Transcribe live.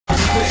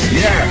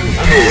Yeah,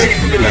 prepare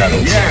for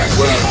battle. Yeah,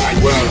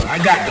 well, I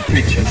got the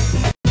picture.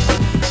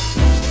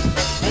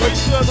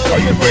 Are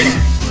you ready?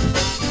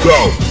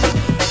 Go!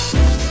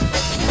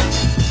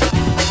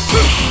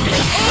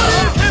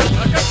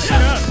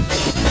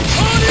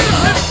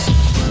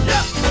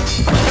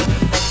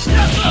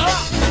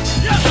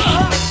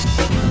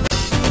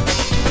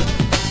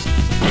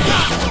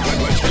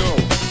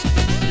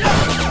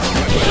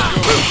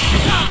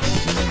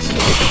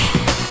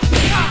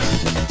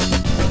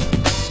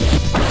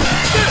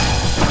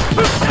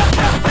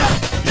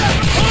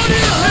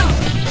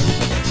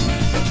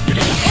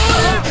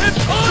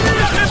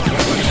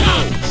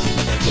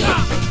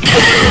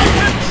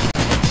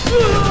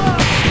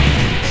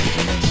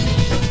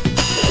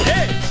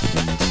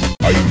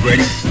 Are you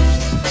ready?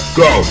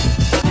 Go!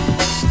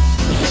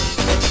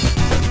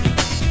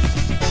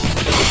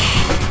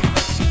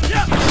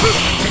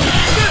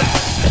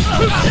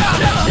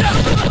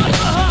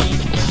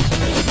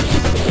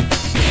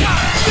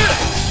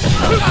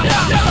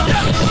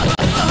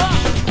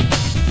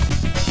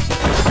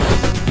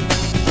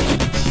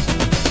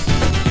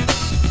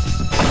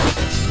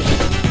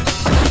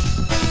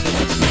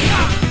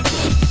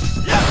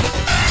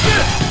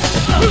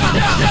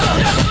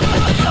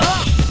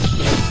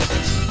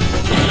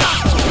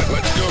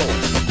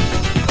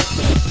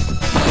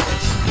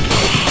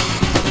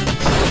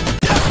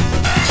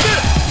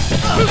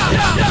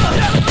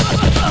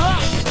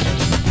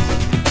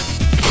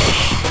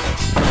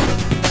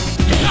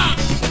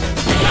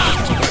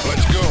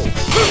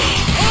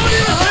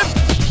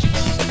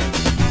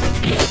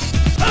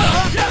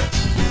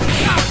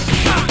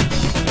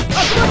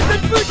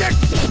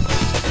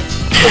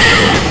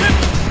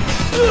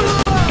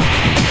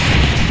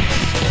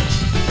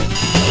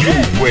 You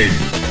win.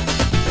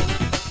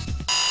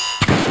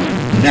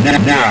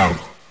 Now,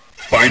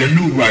 find a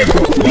new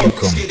rival.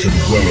 Welcome to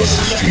the world of the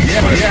street.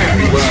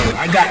 Yeah, well,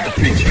 I got the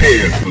picture.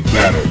 Prepare for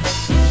battle.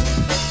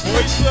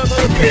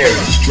 Prepare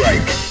to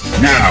strike.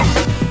 Now.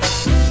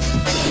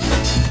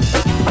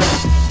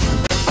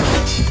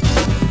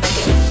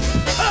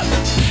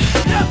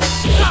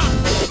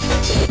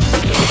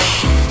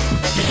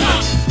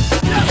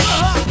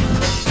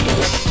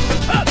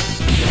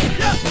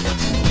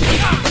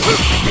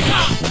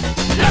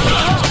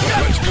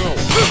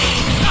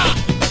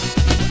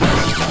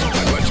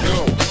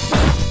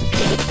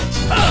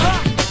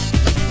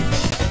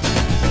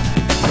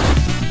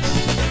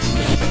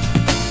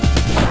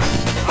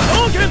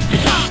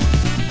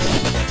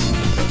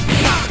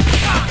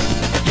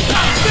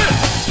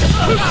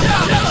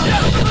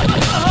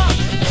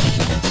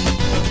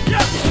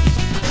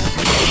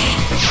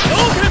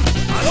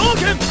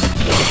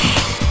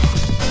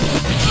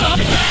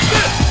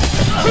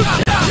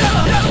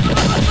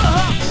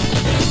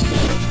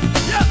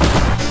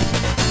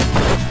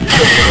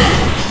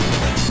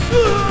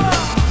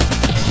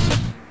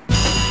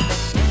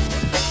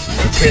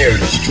 Prepare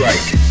to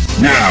strike.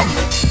 Now.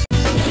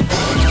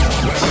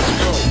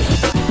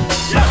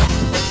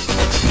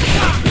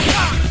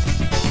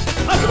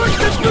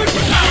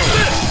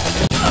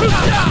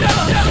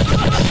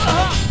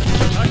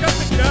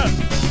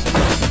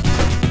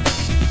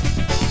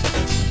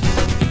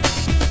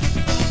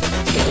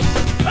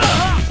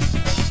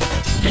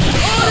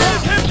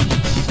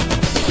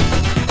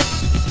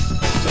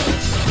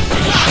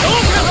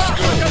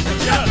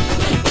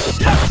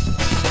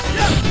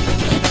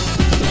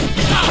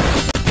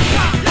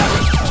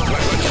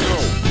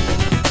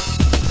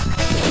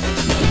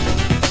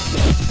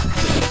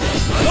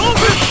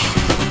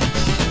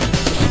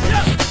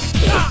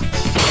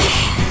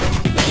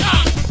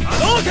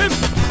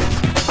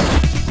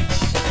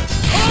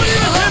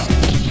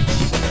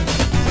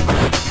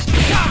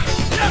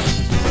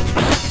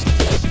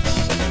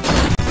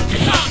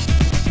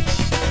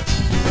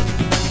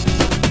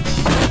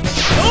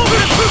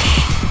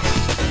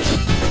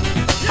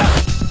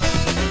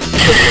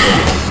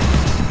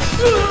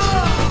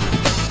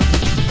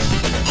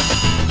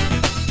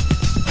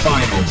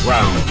 Final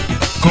round.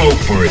 Go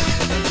for it.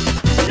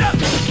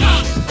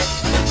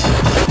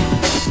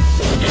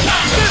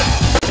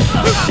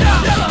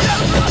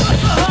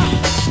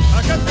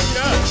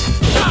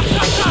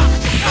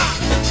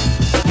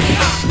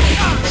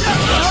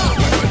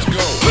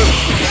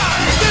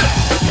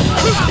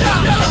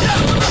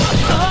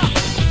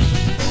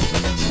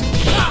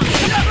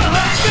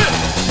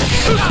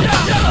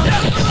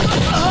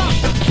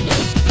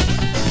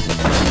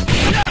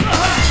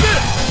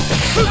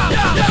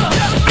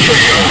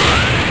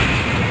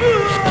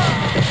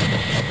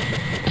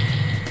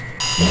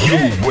 You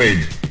win.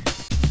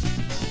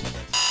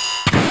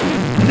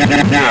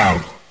 Now,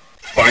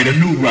 find a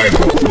new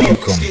rival.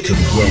 Welcome to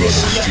the world of the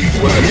street.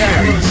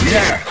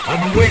 Yeah,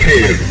 I'm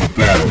prepared for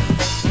battle.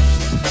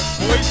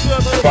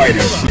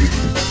 Fighters,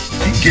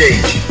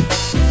 engage.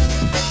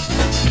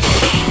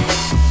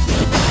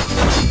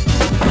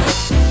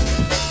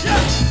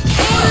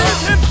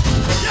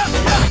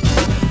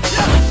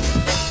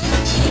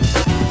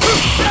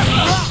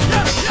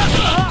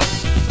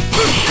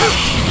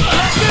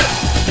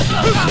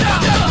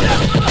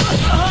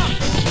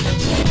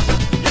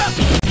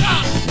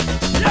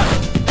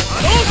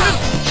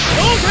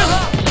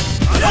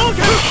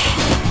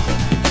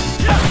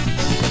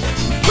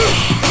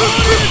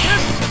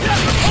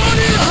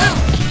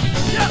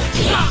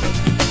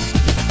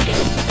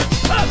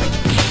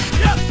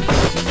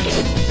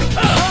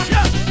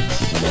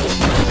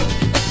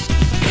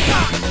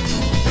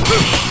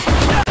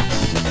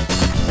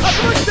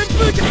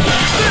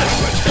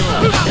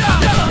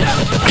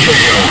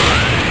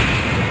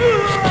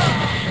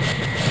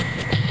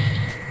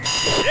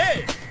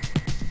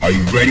 Are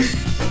you ready?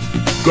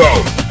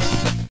 Go!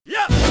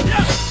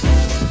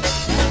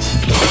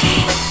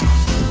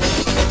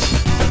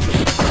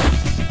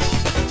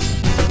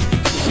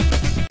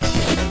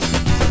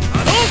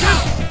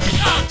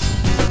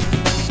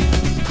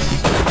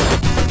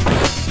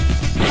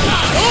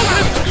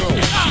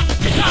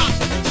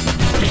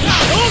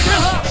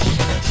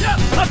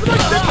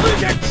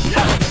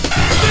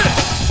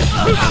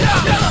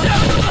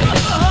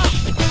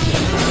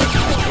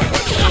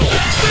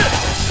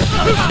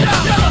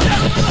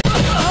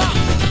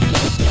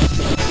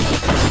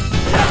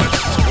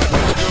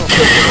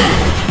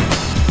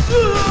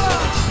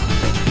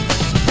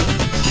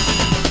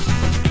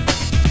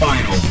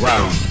 Final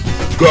round.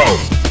 Go!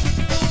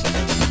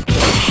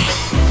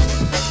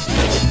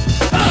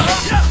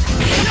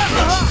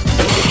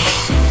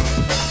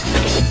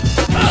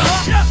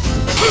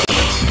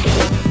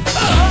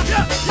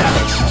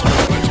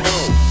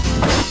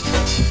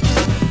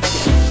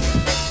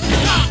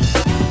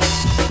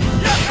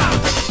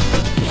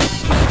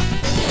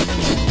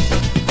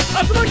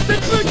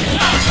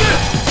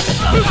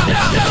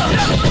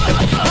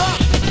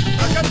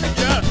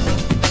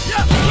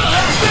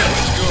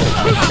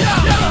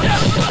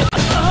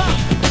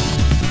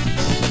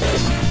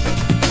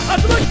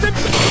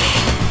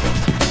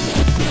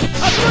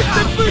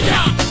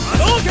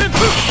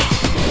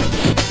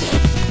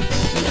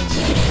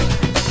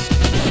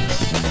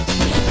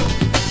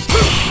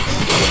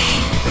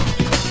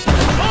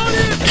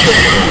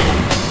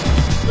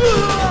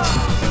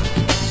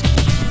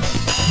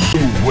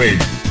 You win.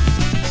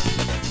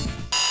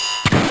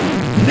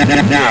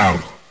 Now,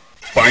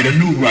 find a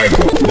new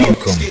rival.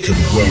 Welcome to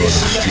the world of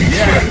street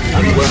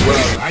fighting.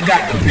 Well, I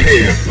got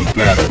prepared for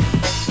battle.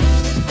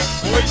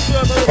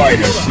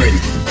 Fighters ready.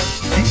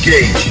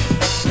 Engage.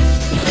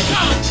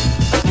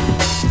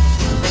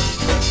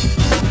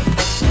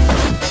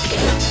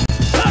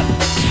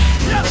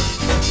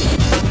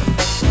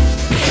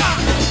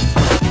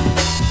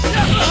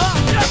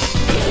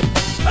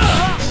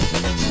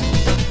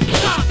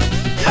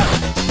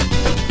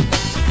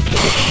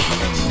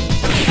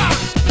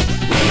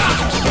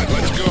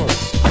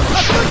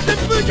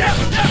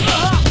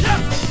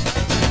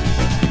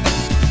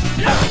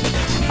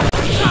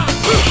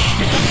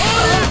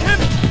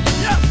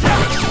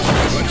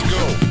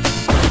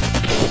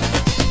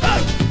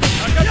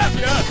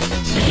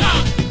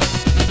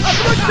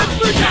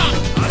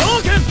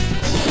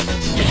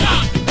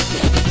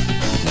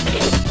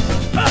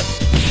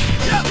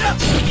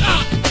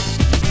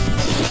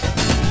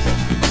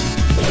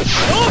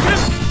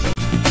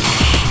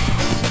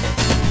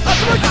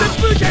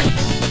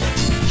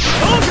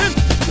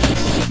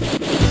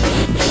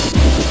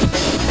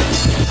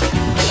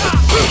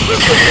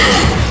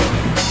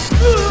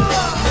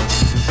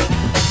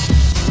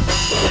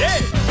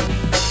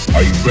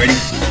 Are you ready?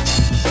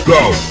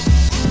 Go!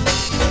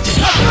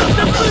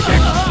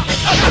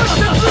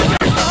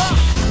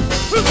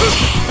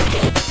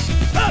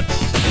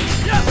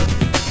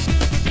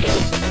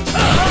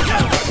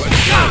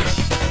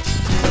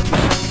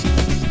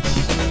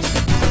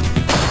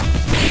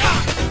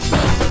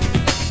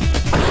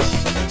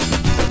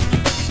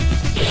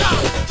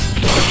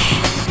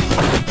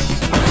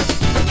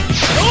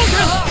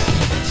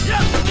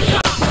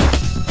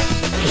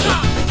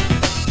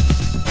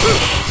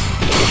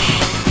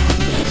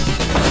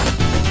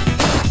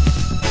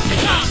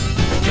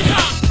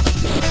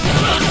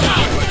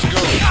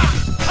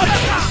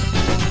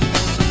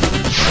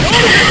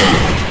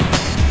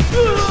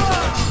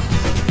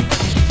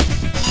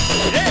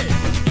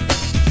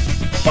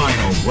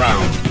 Final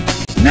round.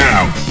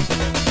 Now.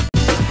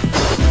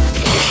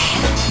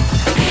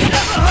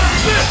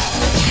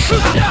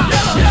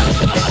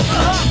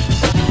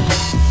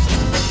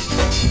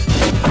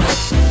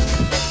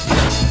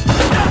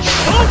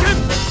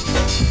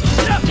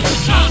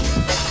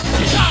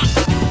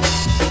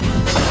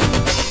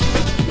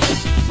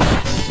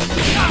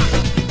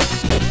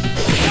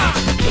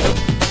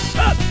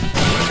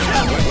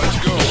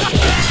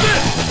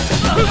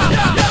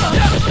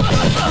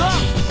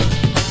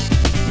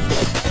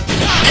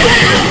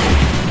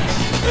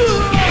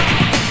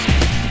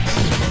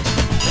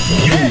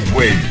 You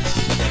win.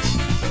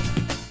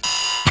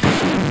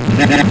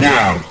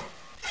 Now,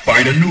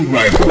 find a new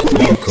rival.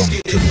 Welcome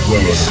to the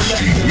world of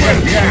street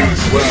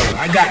fighting. Well,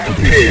 I got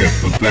prepared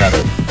for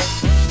battle.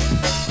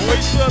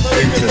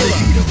 Into the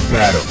heat of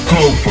battle.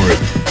 Go for it.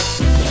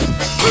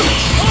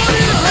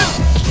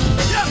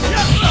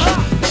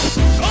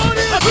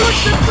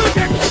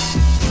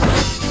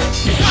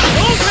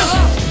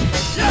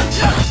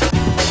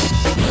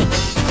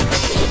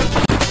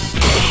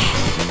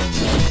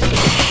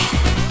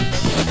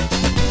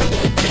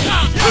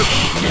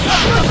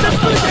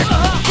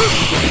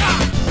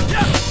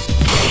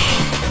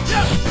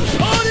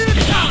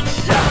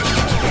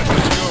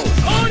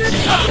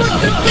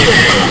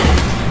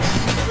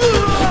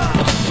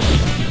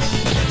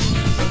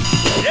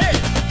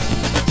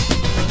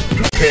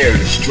 Prepare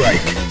to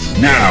strike.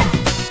 Now.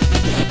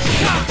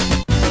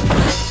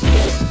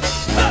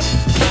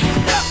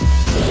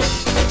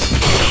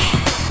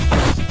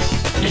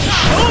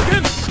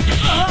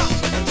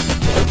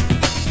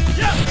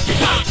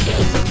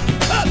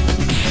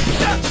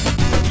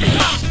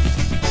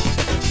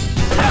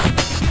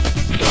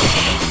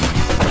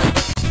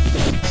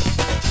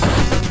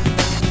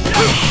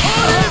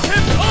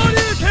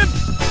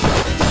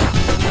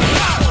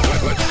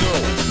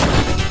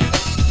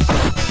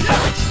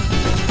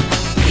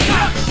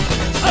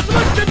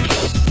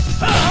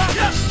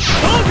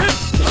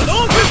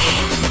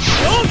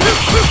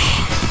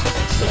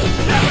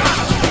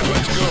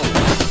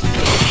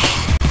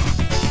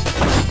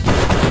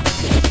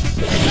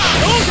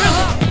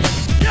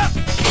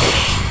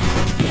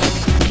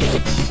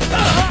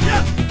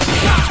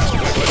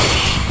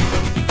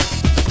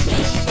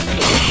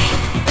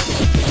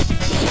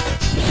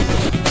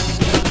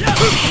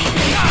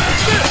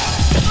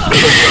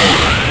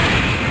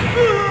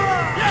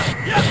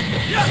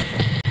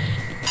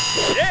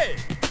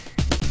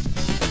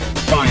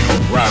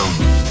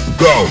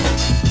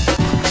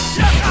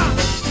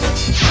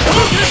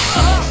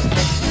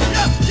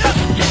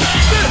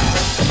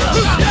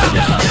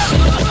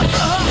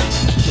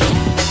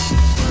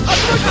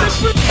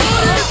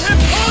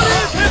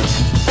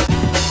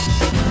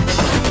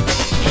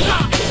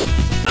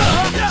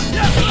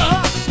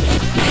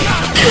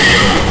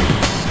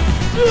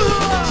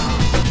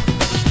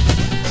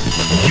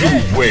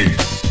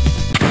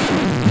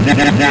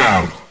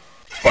 Now,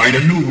 find a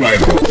new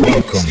rival.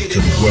 Welcome to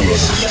the world of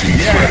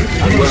street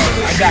fighting. Well,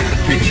 I got the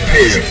picture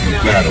prepared for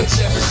battle.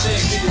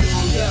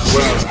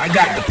 Well, I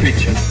got the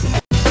picture.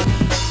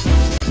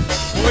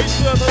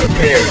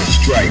 Prepare to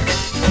strike.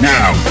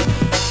 Now.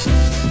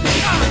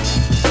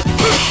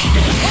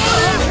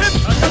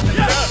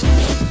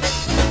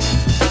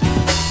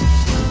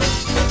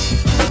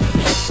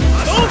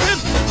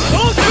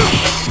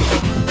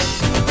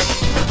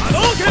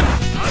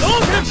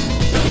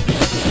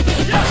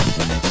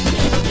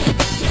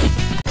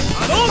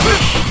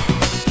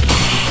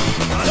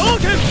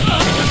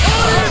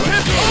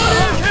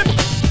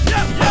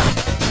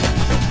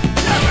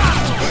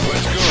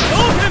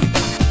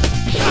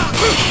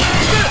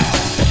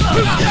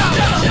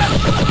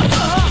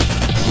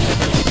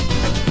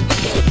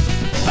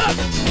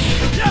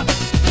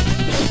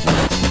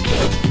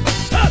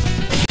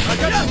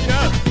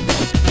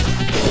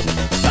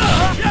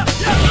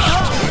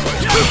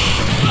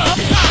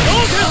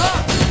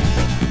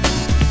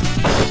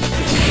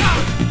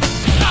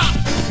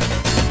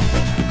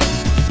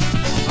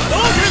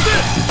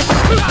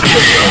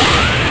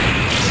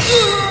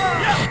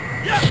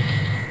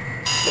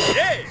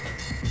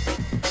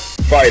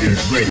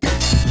 Fighters ready.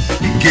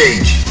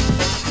 Engage.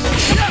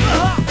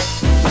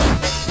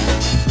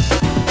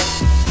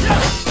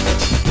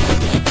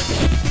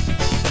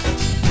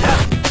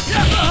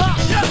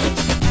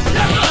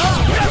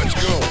 Let's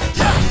go.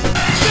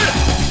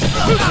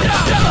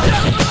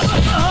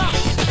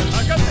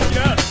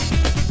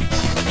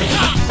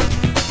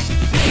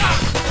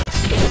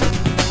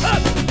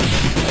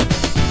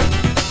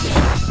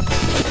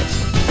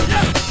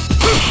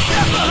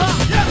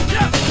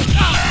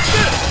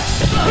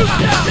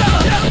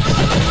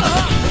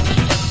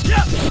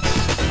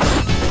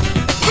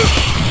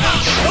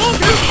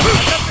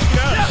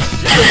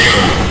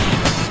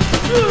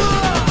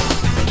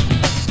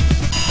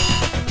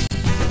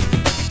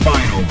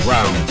 Final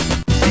round.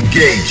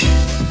 Engage.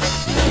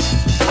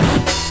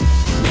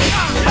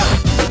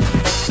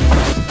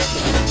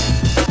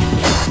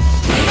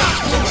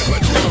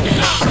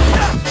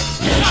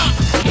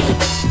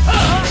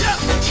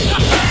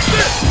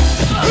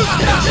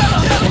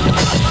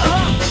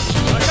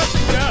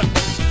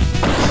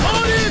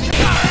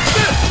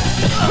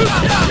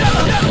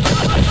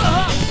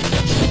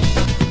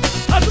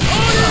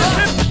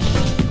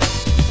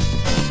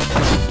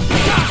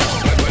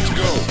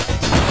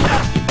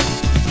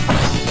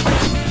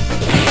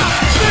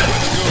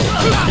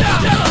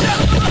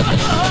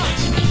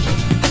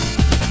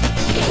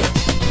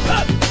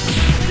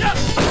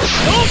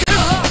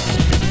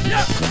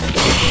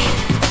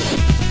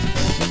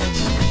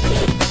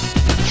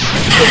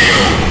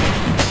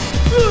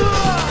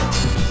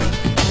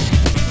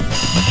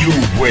 You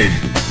win.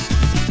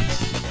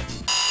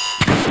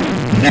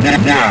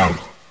 Now,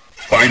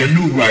 find a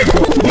new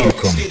rival.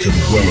 Welcome to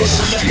the world of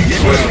street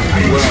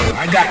fighting. Well,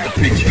 I got the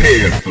picture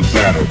prepared for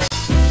battle.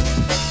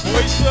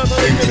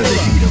 Into the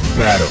heat of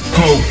battle.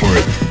 Go for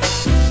it.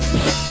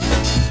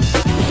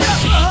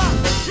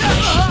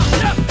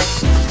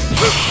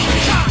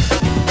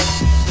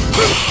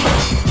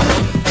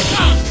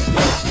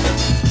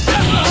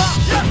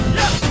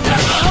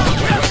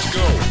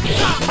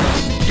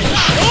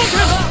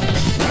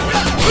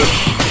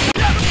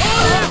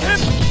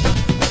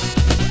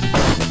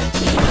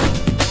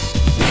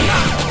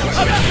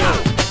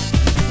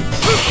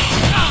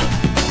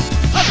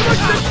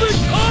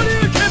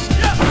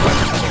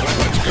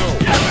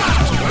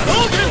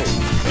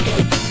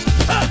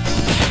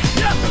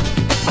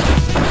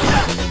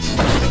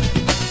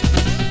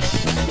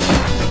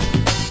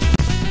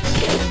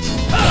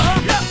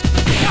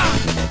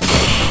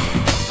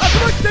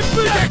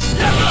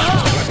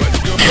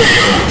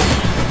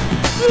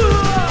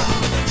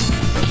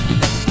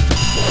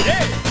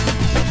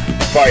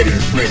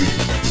 Fighters ready.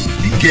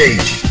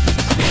 Engage.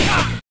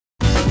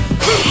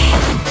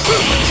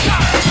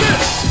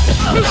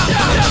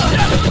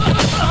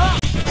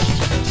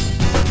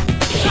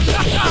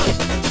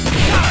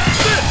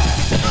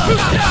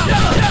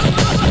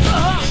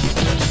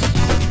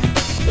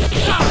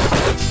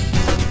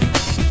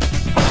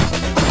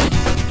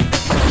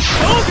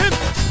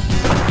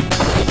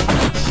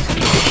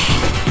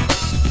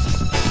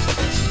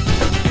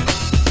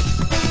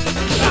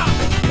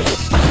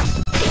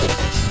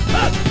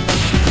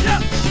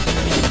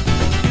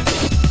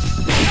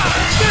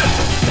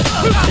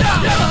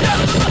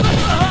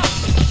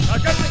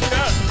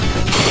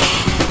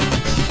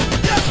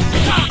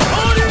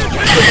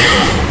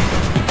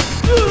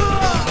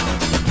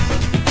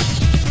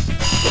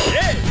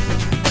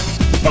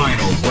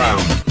 Final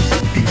round.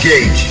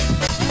 Engage.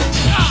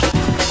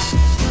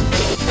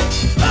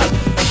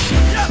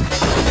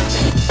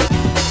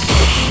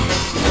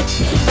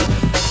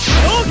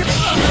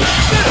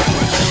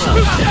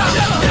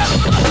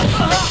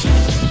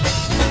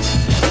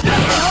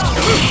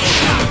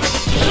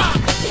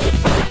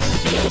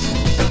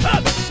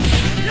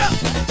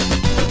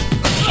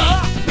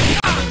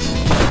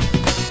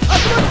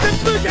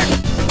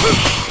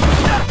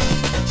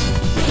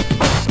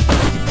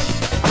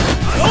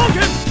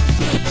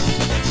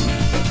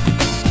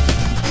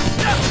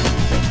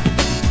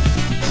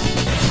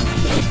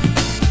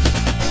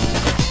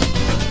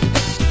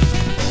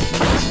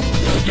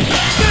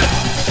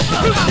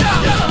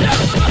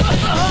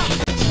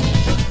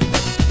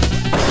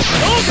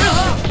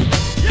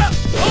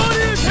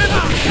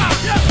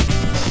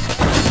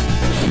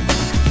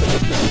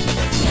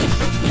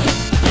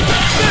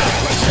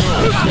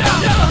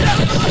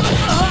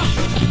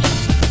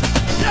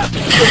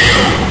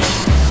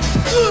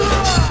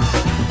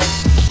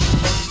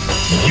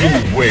 You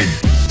win.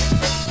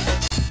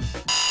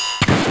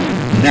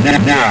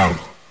 Now,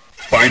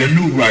 find a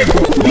new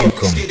rival.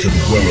 Welcome to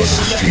the world of the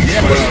street.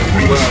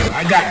 Well,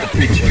 I got the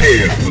picture.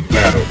 Prepare for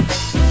battle.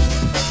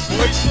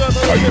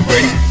 Are you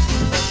ready?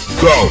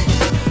 Go.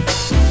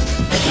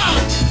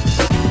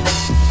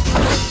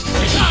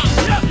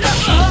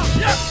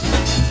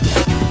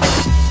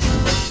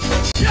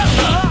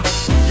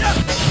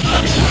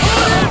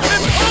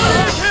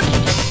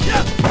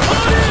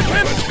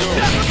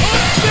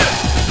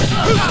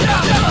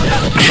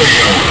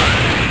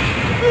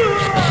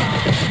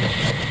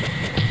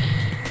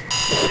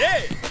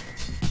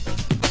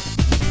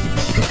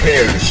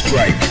 Prepare to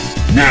strike.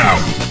 Now.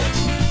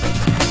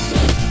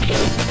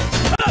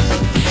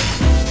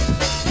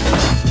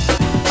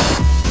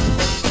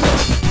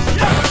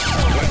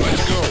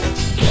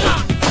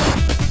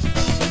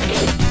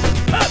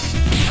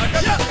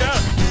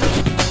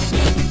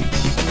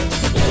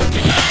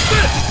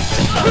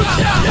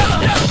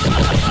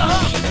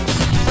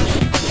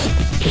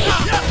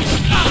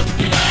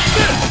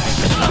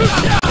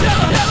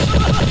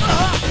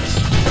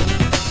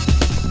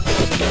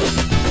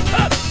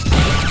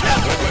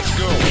 Let's go.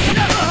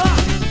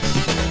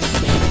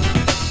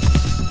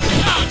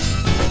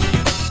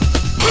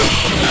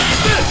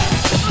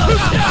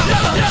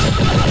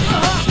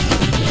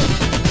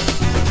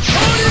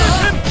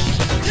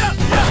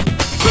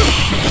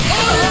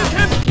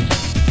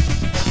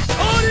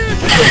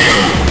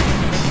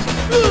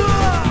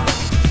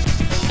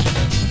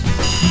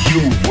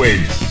 You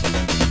win.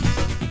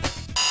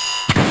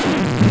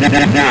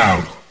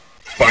 Now,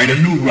 find a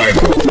new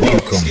rival.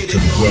 Welcome to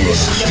the world of the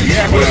street.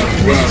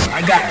 Well,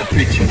 I got the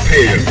picture.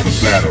 Prepare for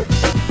battle.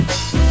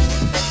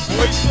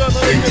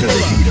 Into the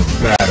heat of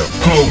battle.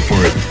 Go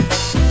for it.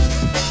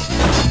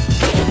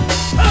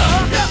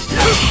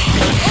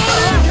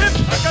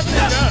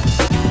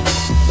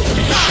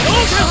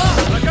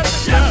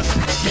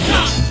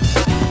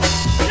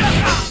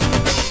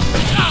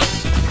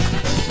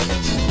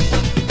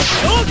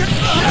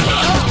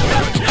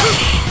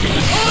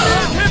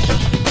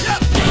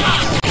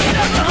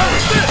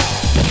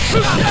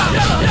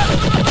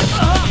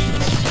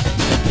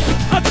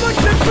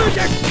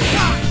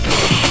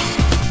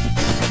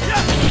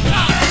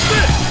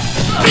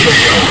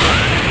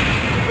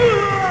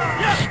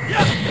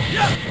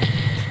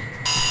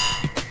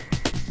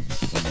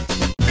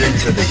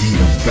 Into the heat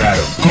of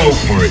battle. Go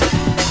for it.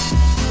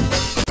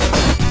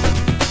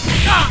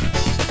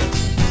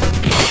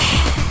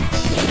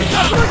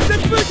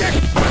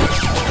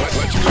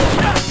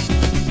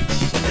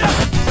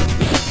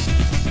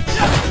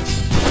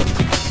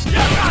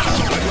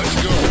 Let's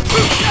go.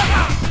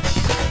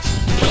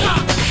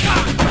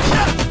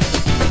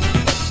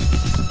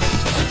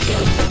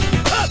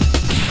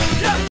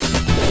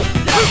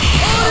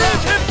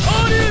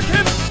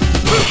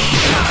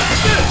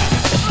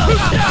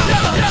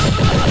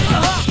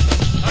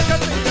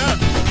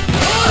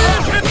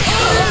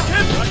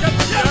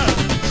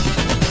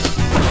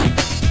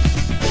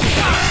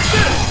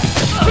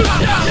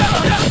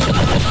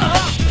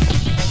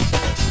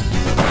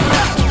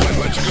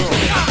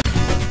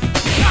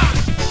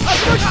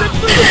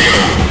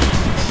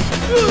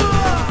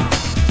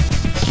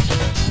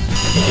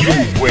 You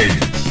win.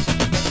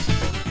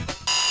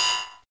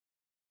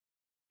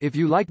 If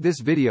you like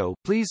this video,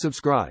 please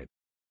subscribe.